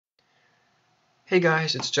Hey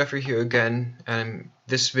guys, it's Jeffrey here again, and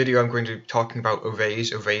this video I'm going to be talking about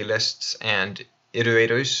arrays, array lists, and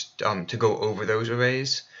iterators to go over those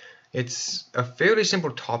arrays. It's a fairly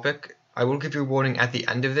simple topic. I will give you a warning at the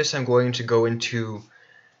end of this. I'm going to go into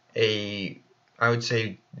I would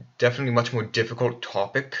say, definitely much more difficult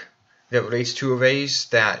topic that relates to arrays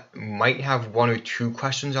that might have one or two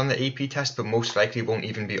questions on the AP test, but most likely won't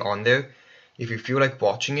even be on there. If you feel like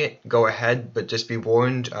watching it, go ahead, but just be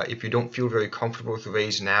warned, if you don't feel very comfortable with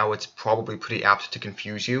arrays now, it's probably pretty apt to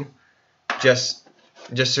confuse you. Just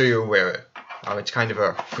so you're aware, it's kind of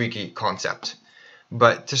a freaky concept.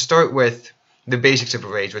 But to start with the basics of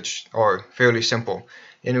arrays, which are fairly simple.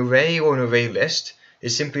 An array or an array list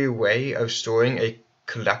is simply a way of storing a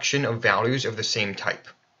collection of values of the same type.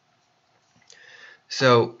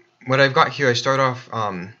 So what I've got here, I start off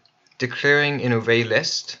declaring an array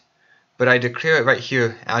list, but I declare it right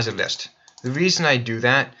here as a list. The reason I do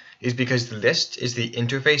that is because the list is the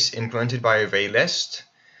interface implemented by ArrayList.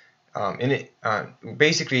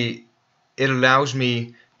 Basically, it allows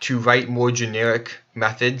me to write more generic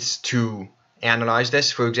methods to analyze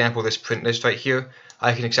this. For example, this print list right here,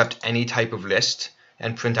 I can accept any type of list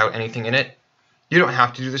and print out anything in it. You don't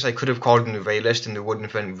have to do this. I could have called it an array list and there wouldn't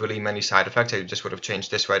have been really many side effects. I just would have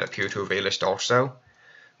changed this right up here to array list also.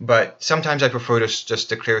 But sometimes I prefer to just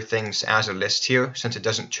declare things as a list here, since it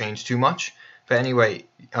doesn't change too much. But anyway,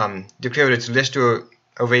 declare it as list or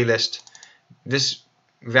array list. This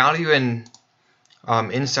value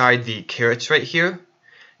inside the carets right here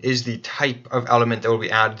is the type of element that will be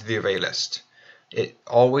added to the array list. It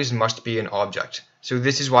always must be an object. So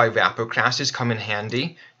this is why wrapper classes come in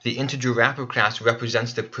handy. The integer wrapper class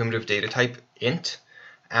represents the primitive data type int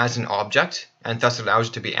as an object, and thus allows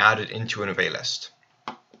it to be added into an array list.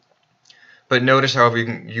 But notice, however, you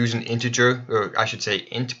can use an integer, or I should say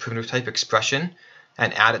int primitive type expression,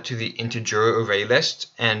 and add it to the integer array list,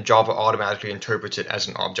 and Java automatically interprets it as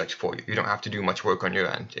an object for you. You don't have to do much work on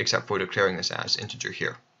your end, except for declaring this as integer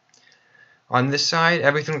here. On this side,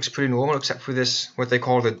 everything looks pretty normal, except for this, what they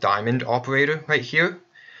call the diamond operator right here.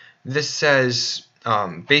 This says,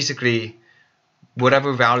 basically,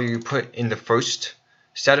 whatever value you put in the first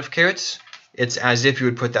set of carets, it's as if you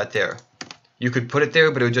would put that there. You could put it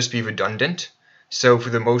there, but it would just be redundant. So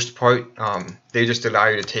for the most part, they just allow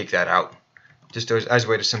you to take that out, just as a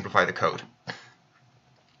way to simplify the code.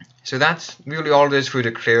 So that's really all it is for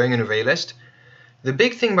declaring an array list. The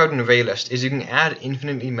big thing about an array list is you can add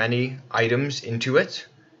infinitely many items into it,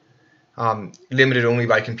 limited only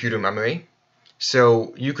by computer memory.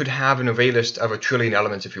 So you could have an array list of 1 trillion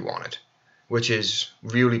elements if you wanted, which is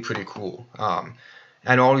really pretty cool.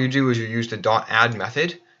 And all you do is you use the .add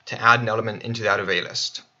method to add an element into that array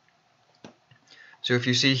list. So if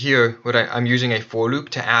you see here, I'm using a for loop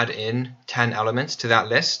to add in 10 elements to that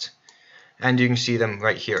list, and you can see them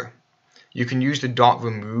right here. You can use the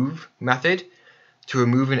 .remove method to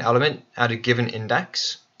remove an element at a given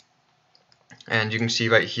index, and you can see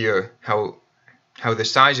right here how the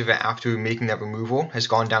size of it after making that removal has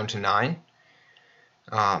gone down to 9.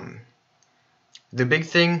 The big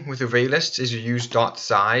thing with array lists is you use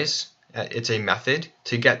 .size. It's a method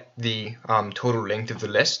to get the total length of the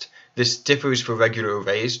list. This differs for regular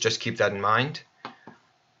arrays, just keep that in mind.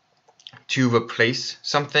 To replace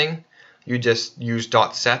something, you just use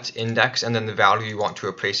 .set index and then the value you want to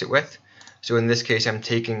replace it with. So in this case, I'm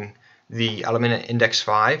taking the element at index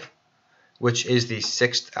 5, which is the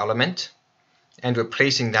 6th element, and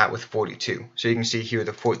replacing that with 42. So you can see here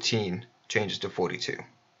the 14 changes to 42.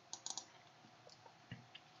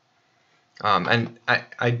 And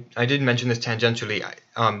I did mention this tangentially.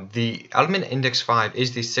 The element index 5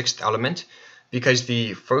 is the 6th element because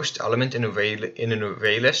the first element in an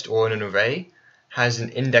array list or in an array has an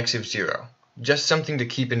index of 0. Just something to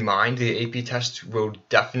keep in mind. The AP test will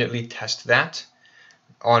definitely test that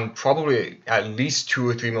on probably at least 2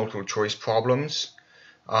 or 3 multiple choice problems.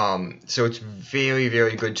 So it's very,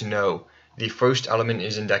 very good to know the first element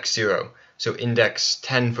is index 0. So index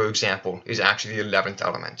 10, for example, is actually the 11th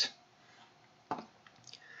element.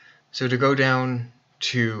 So to go down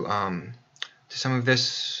to some of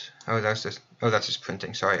this, that's just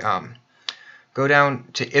printing. Sorry. Go down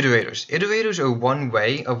to iterators. Iterators are one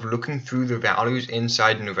way of looking through the values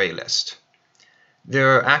inside an array list.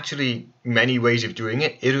 There are actually many ways of doing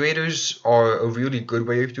it. Iterators are a really good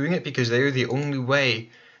way of doing it because they are the only way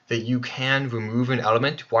that you can remove an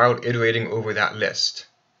element while iterating over that list.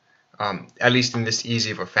 At least in this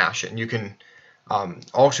easy of a fashion. You can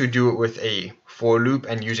also do it with a for loop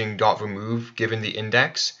and using .remove given the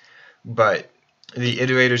index, but the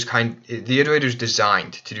iterator's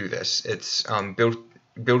designed to do this. It's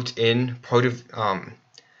built in part of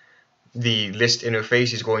the list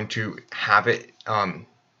interface is going to have it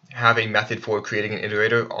have a method for creating an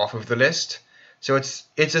iterator off of the list. So it's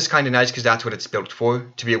just kind of nice because that's what it's built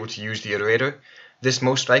for, to be able to use the iterator. This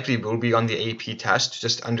most likely will be on the AP test,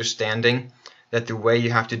 just understanding that the way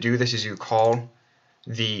you have to do this is you call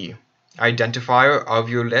the identifier of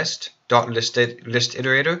your list list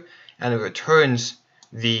iterator, and it returns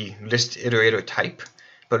the list iterator type,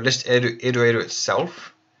 but list iterator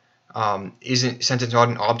itself isn't, since it's not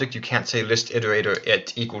an object, you can't say list iterator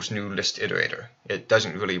it equals new list iterator. It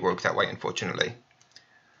doesn't really work that way, unfortunately.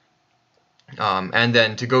 And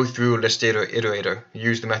then to go through list iterator,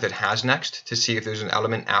 use the method hasNext to see if there's an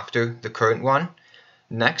element after the current one.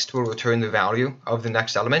 Next will return the value of the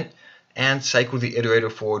next element and cycle the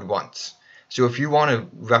iterator forward once. So if you want to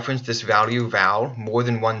reference this value val more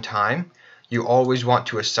than one time, you always want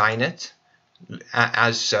to assign it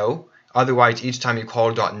as so. Otherwise, each time you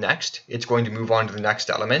call .next, it's going to move on to the next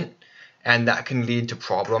element, and that can lead to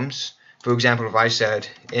problems. For example, if I said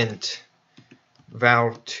int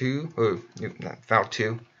val2 or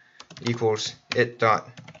val2 equals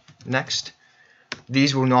it.next,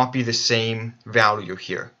 these will not be the same value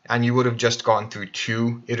here, and you would have just gone through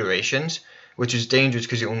 2 iterations, which is dangerous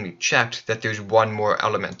because you only checked that there's one more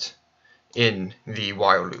element in the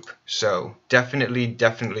while loop. So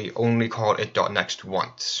definitely only call it.next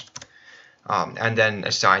once, and then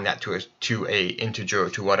assign that to a integer,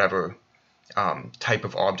 to whatever type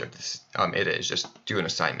of object it is. Just do an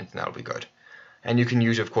assignment and that'll be good. And you can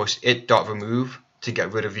use, of course, it.remove to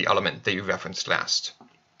get rid of the element that you referenced last.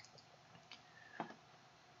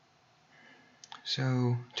 So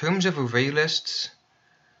in terms of array lists,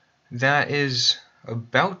 that is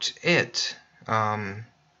about it.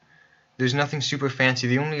 There's nothing super fancy.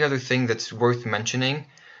 The only other thing that's worth mentioning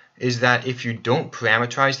is that if you don't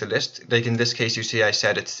parameterize the list, like in this case you see I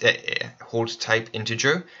said it holds type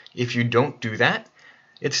integer, if you don't do that,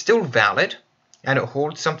 it's still valid and it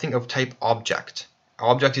holds something of type object.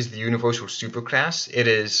 Object is the universal superclass. It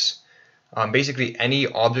is basically any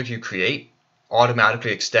object you create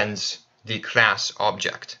automatically extends the class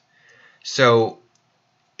object. So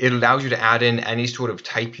it allows you to add in any sort of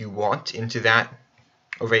type you want into that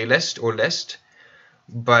array list or list,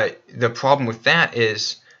 but the problem with that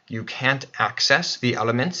is you can't access the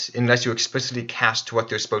elements unless you explicitly cast what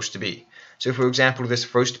they're supposed to be. So for example, this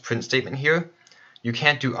first print statement here, you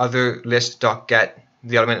can't do other list.get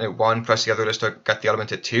the element at 1 plus the other list.get the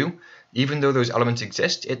element at 2. Even though those elements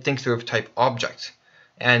exist, it thinks they're of type object,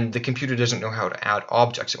 and the computer doesn't know how to add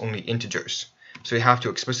objects, only integers. So you have to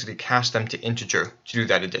explicitly cast them to integer to do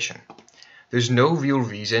that addition. There's no real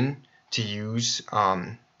reason to use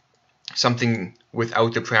something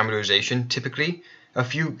without the parameterization typically.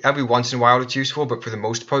 Every once in a while it's useful, but for the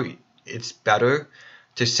most part it's better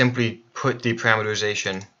to simply put the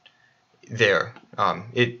parameterization there.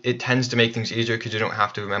 It tends to make things easier because you don't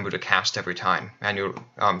have to remember to cast every time, and you'll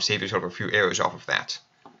save yourself a few errors off of that.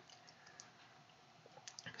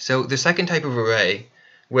 So the second type of array,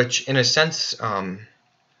 which in a sense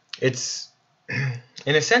it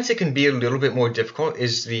can be a little bit more difficult,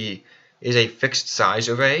 is a fixed size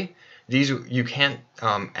array. These you can't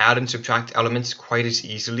add and subtract elements quite as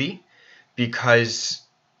easily because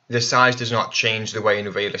the size does not change the way an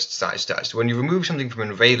array list size does. When you remove something from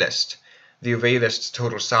an array list, the array list's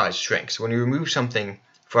total size shrinks. When you remove something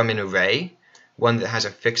from an array, one that has a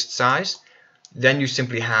fixed size, then you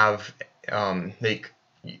simply have like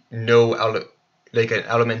an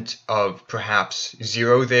element of perhaps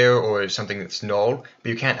 0 there, or something that's null, but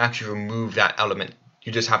you can't actually remove that element.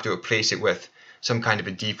 You just have to replace it with some kind of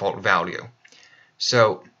a default value.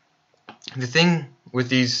 So the thing with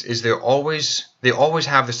these is they always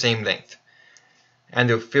have the same length, and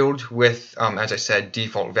they're filled with, as I said,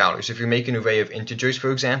 default values. If you make an array of integers,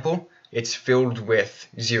 for example, it's filled with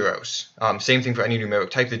zeros. Same thing for any numeric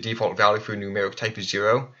type. The default value for a numeric type is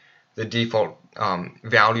 0. The default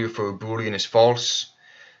value for a Boolean is false,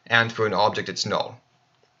 and for an object it's null.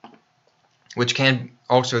 Which can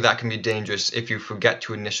be dangerous if you forget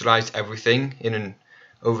to initialize everything in an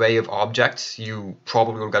array of objects. You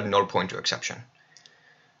probably will get a null pointer exception.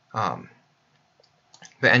 But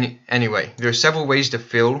anyway, there are several ways to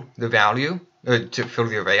fill the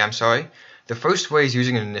array. I'm sorry. The first way is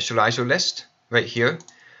using an initializer list right here.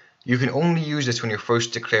 You can only use this when you're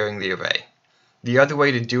first declaring the array. The other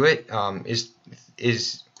way to do it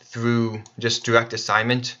is through just direct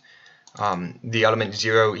assignment. The element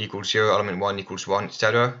 0 equals 0, element 1 equals 1,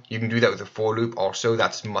 etc. You can do that with a for loop also.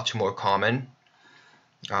 That's much more common.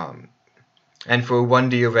 And for a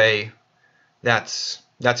 1D array, that's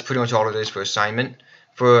pretty much all it is for assignment.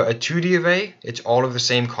 For a 2D array, it's all of the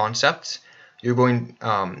same concepts. you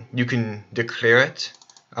can declare it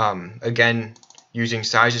again using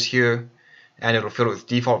sizes here, and it'll fill it with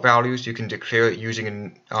default values. You can declare it using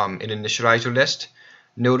an initializer list.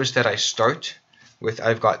 Notice that I start with,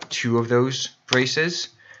 I've got 2 of those braces,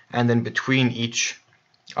 and then between each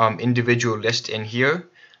individual list in here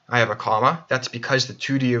I have a comma. That's because the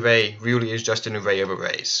 2D array really is just an array of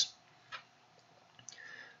arrays.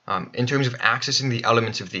 In terms of accessing the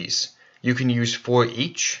elements of these, you can use for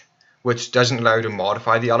each, which doesn't allow you to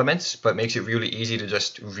modify the elements but makes it really easy to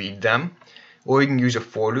just read them. Or you can use a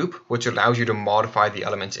for loop, which allows you to modify the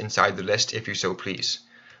elements inside the list if you so please.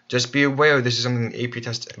 Just be aware, this is something the AP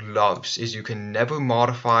test loves, is you can never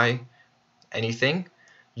modify anything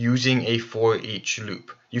using a for each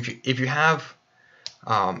loop. If you have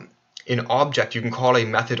an object, you can call a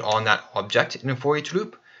method on that object in a for each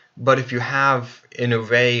loop. But if you have an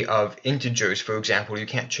array of integers, for example, you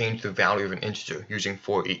can't change the value of an integer using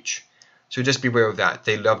for each. So just be aware of that.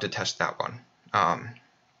 They love to test that one.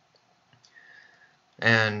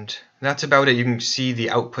 And that's about it. You can see the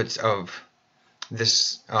outputs of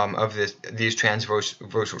this these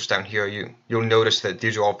transversals down here. You'll notice that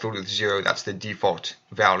these are all filled with 0. That's the default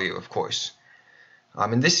value, of course.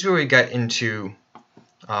 And this is where we get into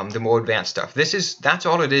the more advanced stuff. That's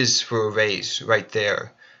all it is for arrays right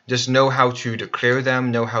there. Just know how to declare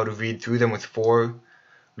them, know how to read through them with for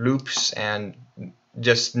loops, and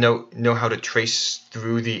just know how to trace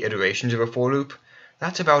through the iterations of a for loop.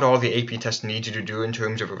 That's about all the AP test needs you to do in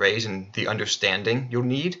terms of arrays and the understanding you'll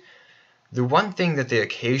need. The one thing that they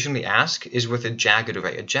occasionally ask is with a jagged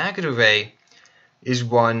array. A jagged array is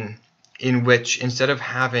one in which, instead of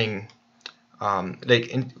having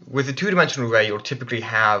with a 2-dimensional array, you'll typically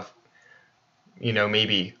have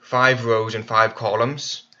maybe 5 rows and 5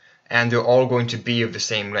 columns, and they're all going to be of the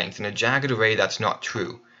same length. In a jagged array, that's not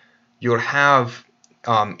true. You'll have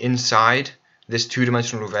inside this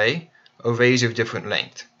 2-dimensional array arrays of different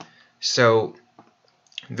length. So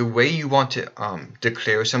the way you want to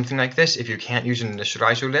declare something like this, if you can't use an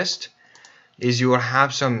initializer list, is you will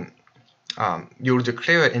have you'll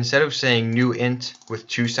declare it, instead of saying new int with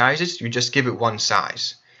 2 sizes, you just give it 1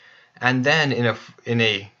 size. And then in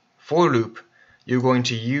a for loop, you're going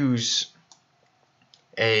to use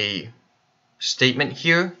a statement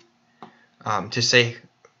here to say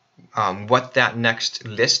what that next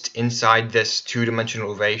list inside this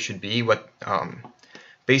 2-dimensional array should be, what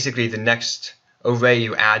basically the next array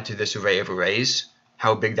you add to this array of arrays,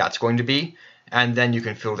 how big that's going to be, and then you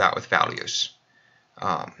can fill that with values.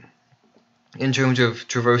 In terms of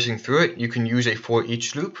traversing through it, you can use a for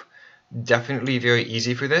each loop. Definitely very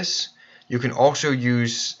easy for this. You can also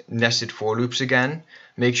use nested for loops again.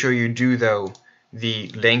 Make sure you do, though, the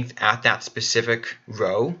length at that specific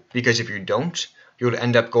row, because if you don't, you'll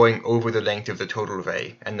end up going over the length of the total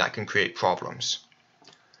array, and that can create problems.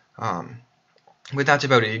 But that's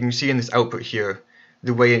about it. You can see in this output here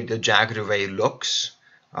the way the jagged array looks.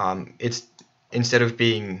 It's, instead of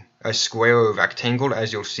being a square or a rectangle,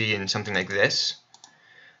 as you'll see in something like this,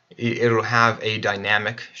 it'll have a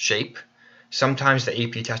dynamic shape. Sometimes the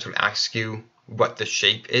AP test will ask you what the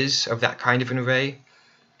shape is of that kind of an array.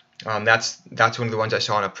 That's one of the ones I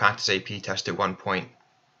saw in a practice AP test at one point.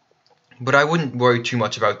 But I wouldn't worry too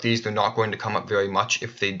much about these. They're not going to come up very much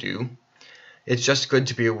if they do. It's just good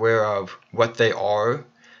to be aware of what they are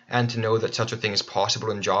and to know that such a thing is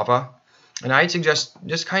possible in Java. And I'd suggest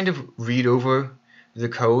just kind of read over the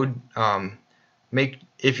code.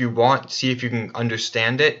 If you want, see if you can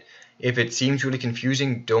understand it. If it seems really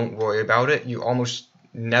confusing, don't worry about it. You almost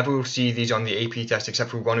never will see these on the AP test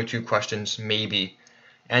except for 1 or 2 questions, maybe.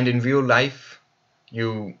 And in real life,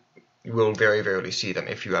 you will very rarely see them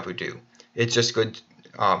if you ever do. It's just good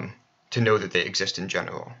to know that they exist in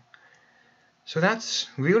general. So that's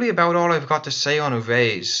really about all I've got to say on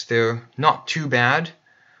arrays. They're not too bad.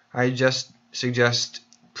 I just suggest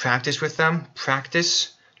practice with them.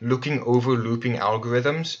 Practice looking over looping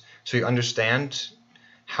algorithms so you understand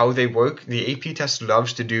how they work. The AP test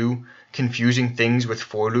loves to do confusing things with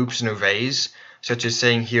for loops and arrays, such as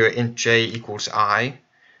saying here int j equals I.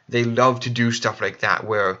 They love to do stuff like that,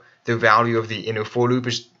 where the value of the inner for loop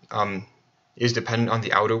is dependent on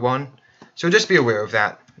the outer one. So just be aware of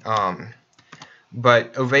that.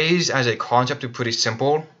 But arrays as a concept are pretty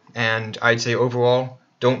simple, and I'd say overall,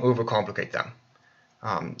 don't overcomplicate them.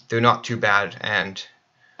 They're not too bad, and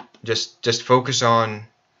just focus on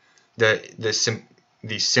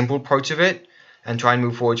the simple parts of it, and try and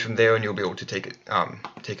move forward from there, and you'll be able to take it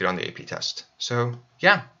on the AP test. So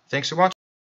yeah, thanks for watching.